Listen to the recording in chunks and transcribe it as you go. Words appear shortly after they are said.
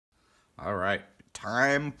All right,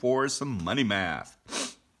 time for some money math.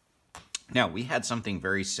 Now, we had something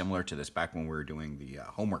very similar to this back when we were doing the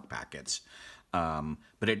homework packets, but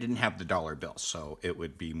it didn't have the dollar bill, so it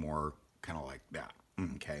would be more kind of like that.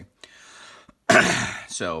 Okay,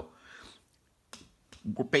 so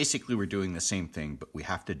we're doing the same thing, but we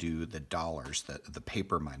have to do the dollars, the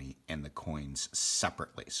paper money, and the coins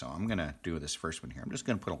separately. So I'm going to do this first one here. I'm just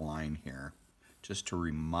going to put a line here just to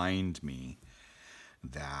remind me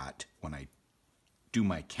that when I do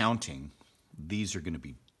my counting, these are going to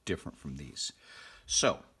be different from these.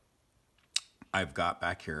 So I've got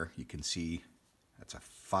back here, you can see that's a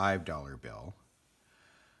 $5 bill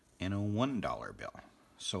and a $1 bill.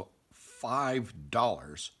 So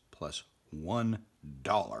 $5 plus $1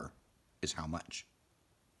 is how much?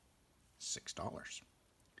 $6.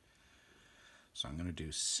 So I'm going to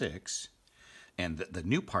do 6. And the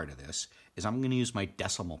new part of this is I'm going to use my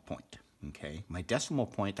decimal point. Okay, my decimal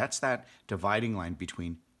point, that's that dividing line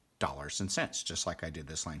between dollars and cents, just like I did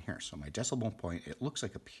this line here. So my decimal point, it looks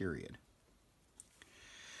like a period.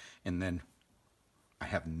 And then I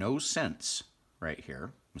have no cents right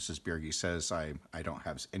here. Mrs. Bierge says I don't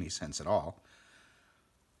have any cents at all.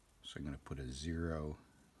 So I'm going to put a 0,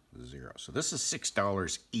 0. So this is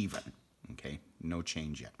 $6 even. Okay, no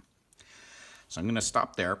change yet. So I'm going to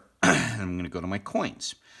stop there, and I'm going to go to my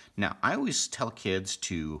coins. Now, I always tell kids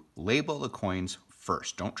to label the coins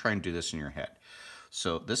first. Don't try and do this in your head.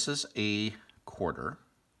 So this is a quarter.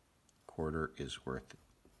 Quarter is worth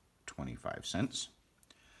 25 cents.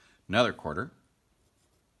 Another quarter,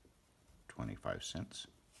 25 cents.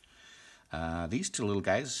 These two little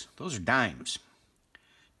guys, those are dimes.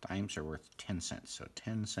 Dimes are worth 10 cents. So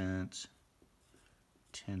 10 cents,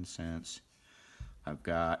 10 cents. I've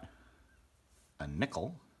got a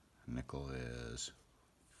nickel. A nickel is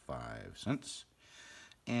 5 cents.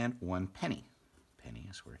 And 1 penny. Penny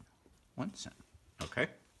is worth 1 cent. Okay.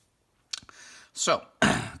 So,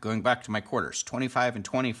 going back to my quarters. 25 and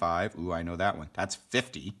 25. Ooh, I know that one. That's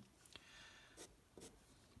 50.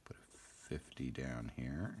 Put a 50 down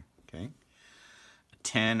here. Okay. A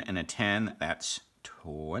 10 and a 10. That's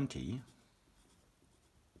 20.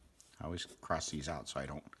 I always cross these out so I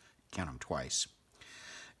don't count them twice.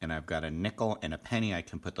 And I've got a nickel and a penny. I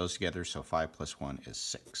can put those together. So 5 plus 1 is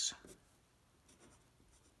 6.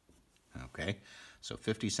 Okay. So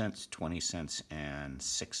 50 cents, 20 cents, and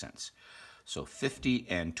 6 cents. So 50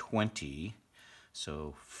 and 20.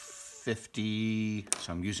 So 50.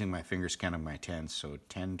 So I'm using my fingers counting my tens. So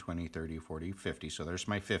 10, 20, 30, 40, 50. So there's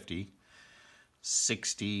my 50.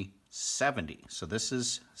 60, 70. So this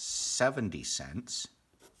is 70 cents.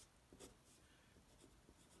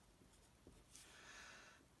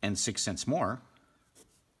 And 6 cents more.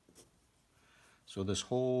 So this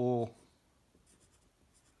whole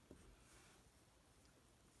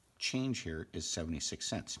change here is 76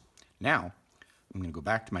 cents. Now, I'm going to go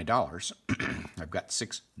back to my dollars. I've got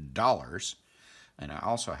 $6, and I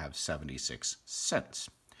also have 76 cents.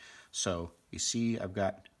 So you see I've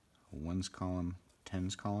got ones column,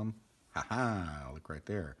 tens column. Ha-ha, look right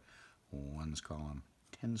there. Ones column,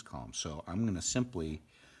 tens column. So I'm going to simply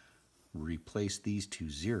replace these two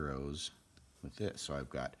zeros with this. So I've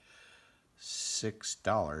got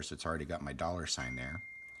 $6. It's already got my dollar sign there.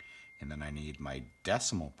 And then I need my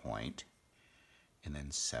decimal point, and then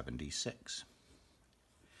 76.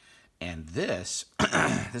 And this,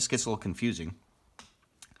 this gets a little confusing.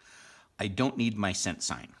 I don't need my cent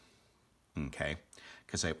sign, okay?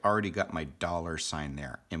 Because I've already got my dollar sign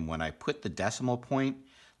there. And when I put the decimal point,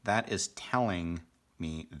 that is telling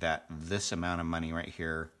me that this amount of money right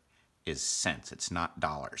here is cents. It's not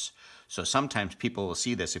dollars. So sometimes people will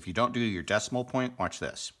see this. If you don't do your decimal point, watch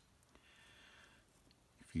this.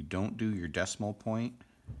 If you don't do your decimal point,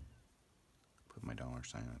 put my dollar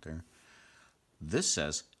sign right there. This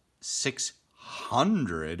says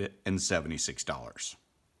 $676.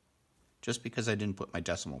 Just because I didn't put my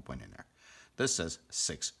decimal point in there. This says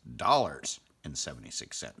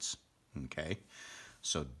 $6.76. Okay?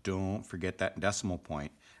 So don't forget that decimal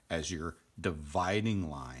point as your dividing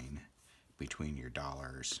line between your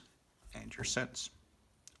dollars and your cents.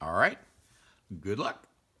 All right? Good luck.